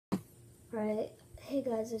Right, hey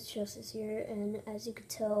guys, it's Justice here, and as you could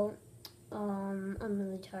tell, I'm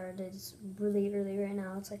really tired. It's really early right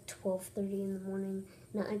now. It's like 12:30 in the morning,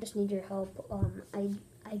 and I just need your help. I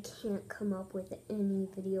can't come up with any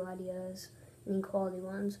video ideas, any quality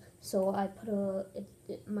ones. So I put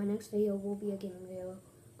my next video will be a gaming video.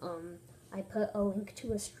 I put a link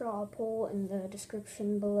to a straw poll in the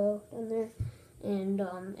description below down there, and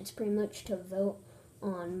it's pretty much to vote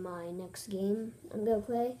on my next game I'm gonna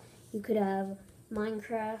play. You could have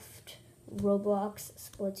Minecraft, Roblox,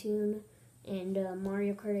 Splatoon, and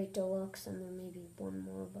Mario Kart 8 Deluxe, and then maybe one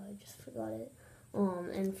more, but I just forgot it.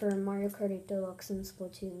 And for Mario Kart 8 Deluxe and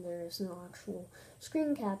Splatoon, there is no actual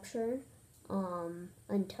screen capture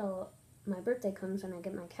until my birthday comes and I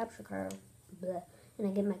get my capture card. And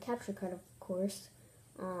I get my capture card, of course,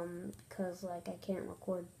 because like I can't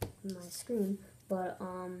record my screen. But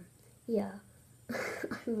yeah.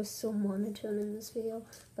 I was so monotone in this video.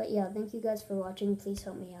 But yeah, thank you guys for watching. Please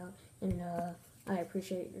help me out. And I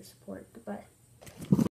appreciate your support. Goodbye.